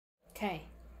Okay,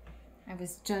 I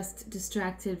was just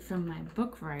distracted from my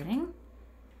book writing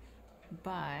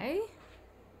by,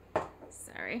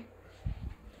 sorry,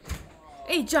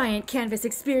 a giant canvas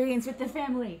experience with the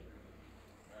family.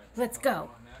 Let's go.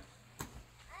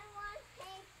 I want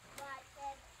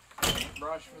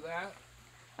Paintbrush for that?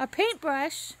 A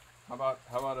paintbrush? How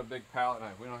about a big palette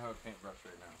knife? We don't have a paintbrush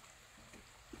right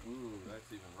now. Ooh, that's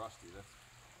even rusty. That's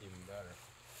even better.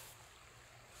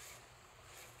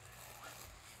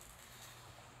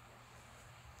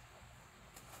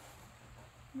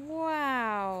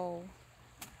 Wow.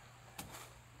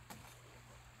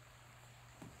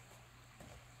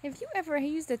 Have you ever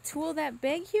used a tool that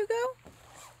big, Hugo?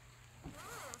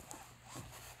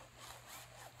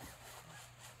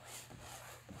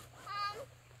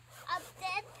 a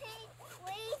dead pig,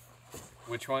 please.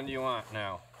 Which one do you want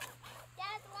now?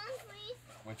 That one, please.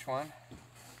 Which one?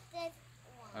 That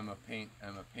one.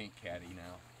 I'm a paint caddy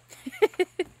now.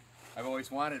 I've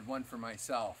always wanted one for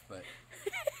myself, but.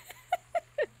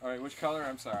 All right, which color?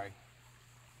 I'm sorry.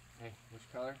 Hey, which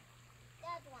color?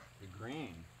 That one. The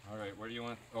green. All right, where do you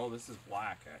want? Oh, this is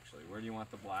black actually. Where do you want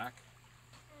the black?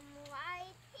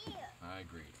 Right here. I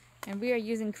agree. And we are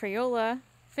using Crayola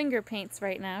finger paints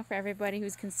right now for everybody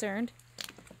who's concerned.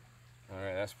 All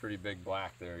right, that's pretty big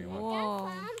black there. You want? Whoa. That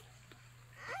one.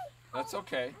 That's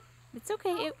okay. It's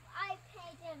okay. I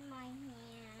painted my hand.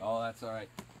 Oh, that's all right.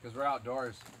 Because we're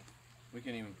outdoors, we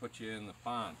can even put you in the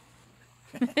pond.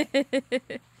 This is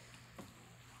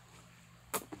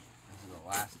the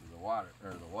last of the water,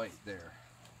 or the white there.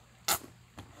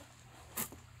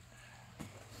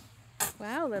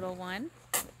 Wow, little one.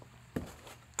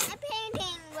 I'm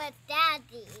painting with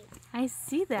Daddy. I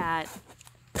see that.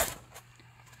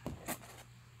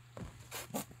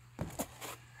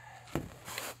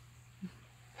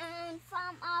 And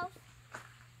from of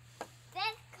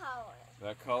this color.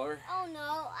 That color? Oh no,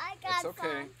 I got That's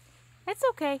okay. That's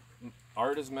okay.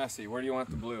 Art is messy. Where do you want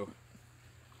the blue?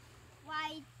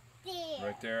 Right there.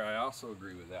 Right there. I also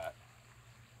agree with that.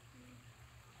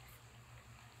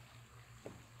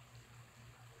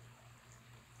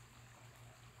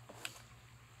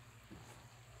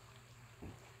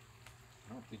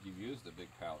 I don't think you've used a big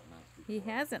palette knife before. He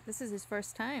hasn't. This is his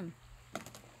first time.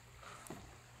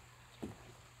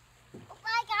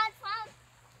 I got some.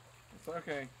 It's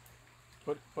okay.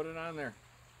 Put it on there.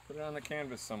 Put it on the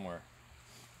canvas somewhere.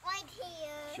 Right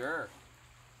here. Sure.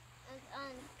 And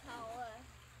on color.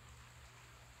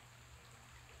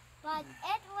 But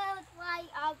it will dry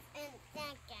up in a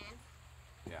second.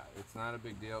 Yeah, it's not a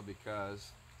big deal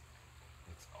because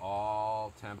it's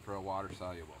all tempera water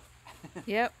soluble.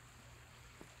 Yep.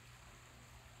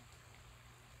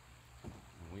 And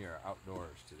we are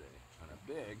outdoors today on a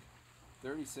big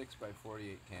 36 by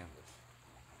 48 canvas.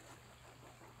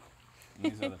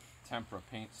 And these are the tempera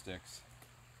paint sticks.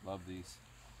 Love these.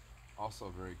 Also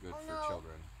very good Oh, for no.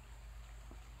 children.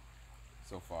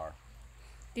 So far.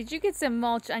 Did you get some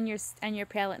mulch on your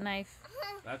palette knife?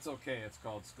 That's okay. It's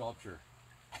called sculpture.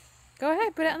 Go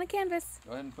ahead, put it on the canvas.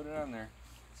 Go ahead and put it on there.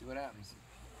 See what happens.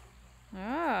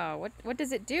 Oh, what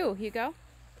does it do, Hugo?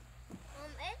 It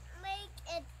makes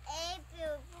it a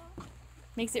beautiful.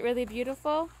 Makes it really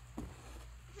beautiful.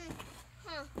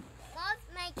 Let's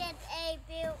make it a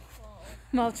beautiful.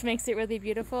 Mulch makes it really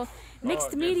beautiful. it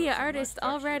Mixed gives media it some artist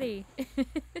nice texture. already. Oops,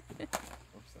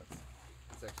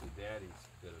 that's actually Daddy's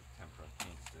bit of tempera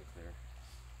paint stick there.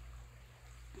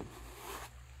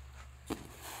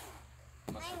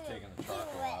 Must have taken the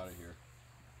charcoal out of here.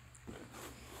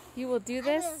 You will do I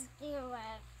this? will do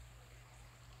it.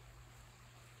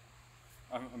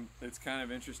 It's kind of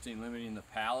interesting limiting the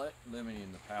palette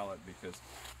because,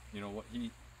 you know, what we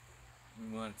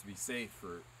want it to be safe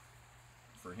for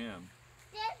him,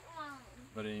 This one.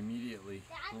 but it immediately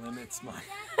That limits one mine.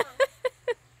 and that one.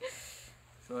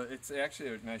 So it's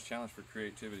actually a nice challenge for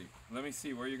creativity. Let me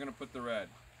see where you're gonna put the red.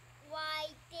 Right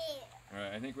there. All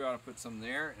right, I think we ought to put some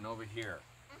there and over here.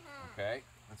 Uh-huh. Okay,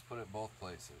 let's put it both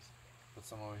places. Put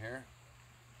some over here.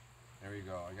 There you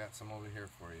go. I got some over here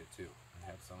for you too. I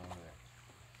have some over there.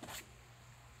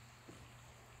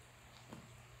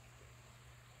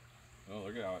 Oh,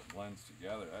 look at how it blends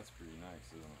together. That's pretty nice,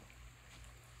 isn't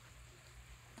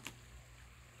it?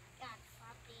 Got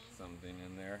something. Something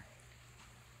in there.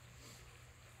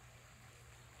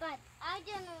 But I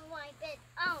didn't wipe it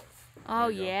out. Oh,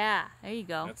 There you go. yeah. There you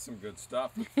go. That's some good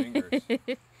stuff with fingers.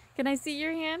 Can I see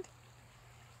your hand?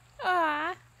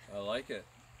 Ah. I like it.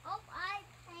 Oh, I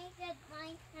painted my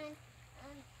hand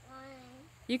on mine.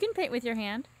 You can paint with your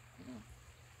hand.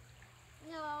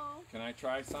 No. Can I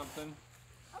try something?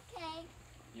 Okay.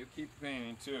 You keep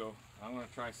painting too. I'm gonna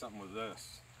try something with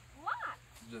this. What?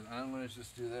 I'm gonna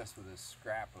just do this with this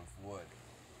scrap of wood.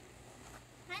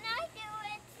 Can I do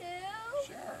it too?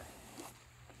 Sure.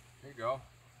 Here you go.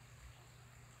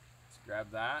 Let's grab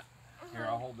that. Here,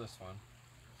 I'll hold this one.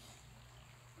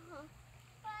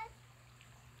 But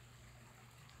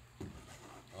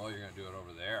Oh, you're gonna do it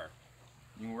over there.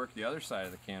 You can work the other side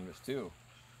of the canvas too.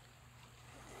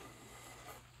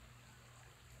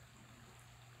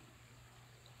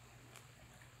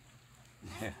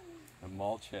 Yeah, the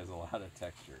mulch has a lot of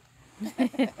texture.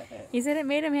 He said it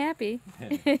made him happy.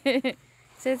 Said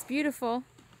it's beautiful.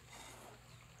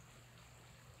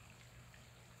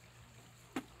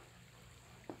 hey,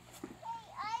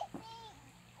 I see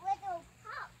little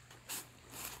cup.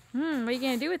 What are you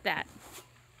gonna do with that?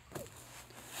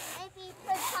 Maybe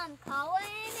put some color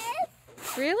in it.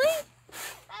 Really?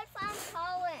 Put some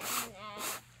color in it.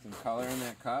 Some color in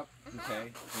that cup?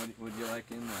 Okay. What would you like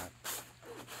in that?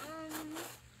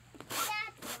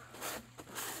 That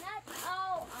one. Not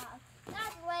all of.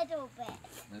 Not little bit.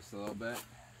 Just a little bit?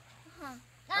 Not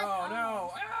Oh all.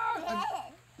 no! Ah!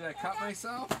 Did I cut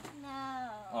myself? No.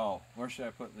 Oh, where should I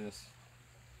put this?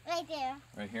 Right there.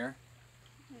 Right here?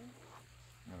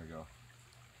 There we go.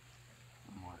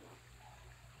 One more.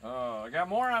 Oh, I got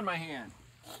more on my hand.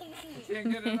 I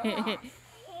can't get it off.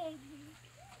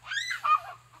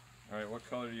 Alright, what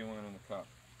color do you want on the cup?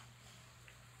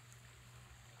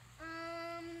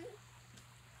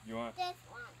 You want This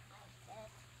one like this.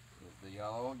 the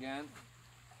yellow again?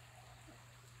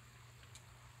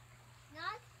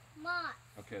 Not much.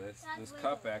 Okay, this That's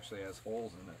cup really- actually has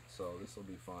holes in it, so this will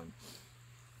be fun.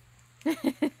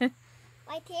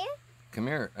 Right here? Come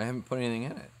here, I haven't put anything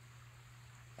in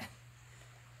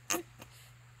it.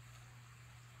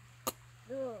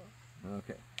 Ooh.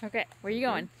 Okay. Okay, where are you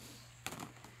going?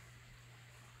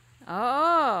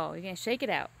 Oh, you're gonna shake it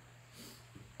out.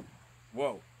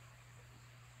 Whoa.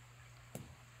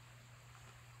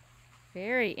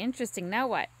 Very interesting. Now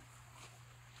what?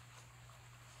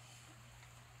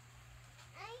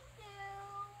 I do.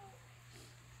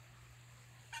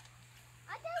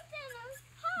 I don't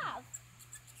have.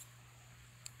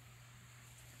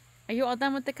 Are you all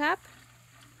done with the cup?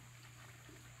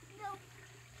 No,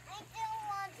 I don't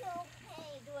want to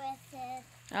paint with it.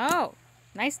 Oh,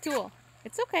 nice tool.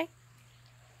 It's okay.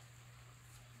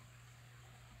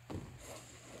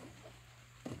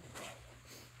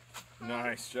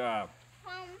 Nice job.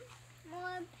 Some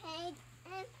more paint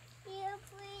in here,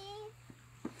 please.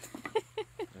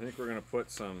 I think we're gonna put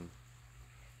some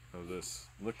of this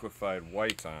liquefied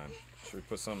white on. Should we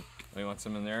put some? Oh, you want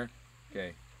some in there?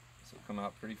 Okay. This will come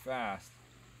out pretty fast.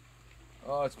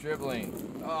 Oh, it's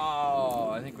dribbling. Oh,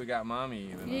 I think we got mommy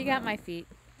even. You on got that. my feet.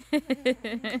 And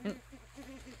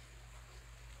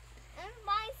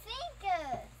my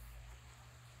fingers.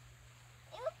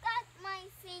 You got my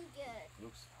fingers.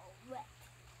 Oops. Oh, wet.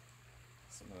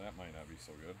 Some of that might not be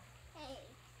so good. Hey,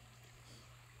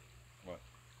 What?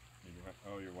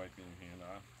 Oh, you're wiping your hand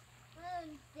off?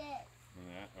 what's this? And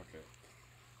that? Okay.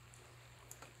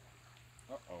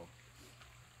 Uh-oh.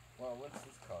 Well, what's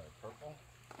this color? Purple?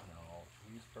 No. Should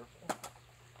we use purple?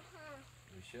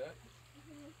 We should?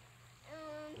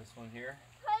 This one here?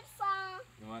 Put some.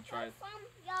 You want to try Put some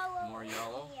yellow. more in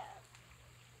yellow? here.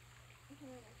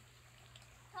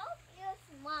 Don't use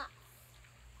much.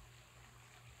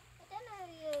 I'm gonna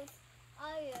use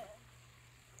iron.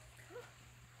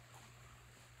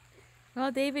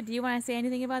 Well, David, do you want to say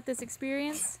anything about this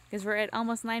experience? Because we're at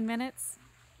almost 9 minutes.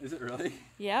 Is it really?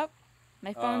 Yep.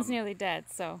 My phone's Um, nearly dead,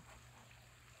 so.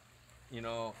 You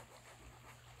know,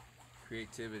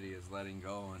 creativity is letting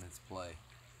go and it's play.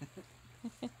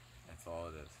 That's all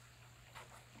it is.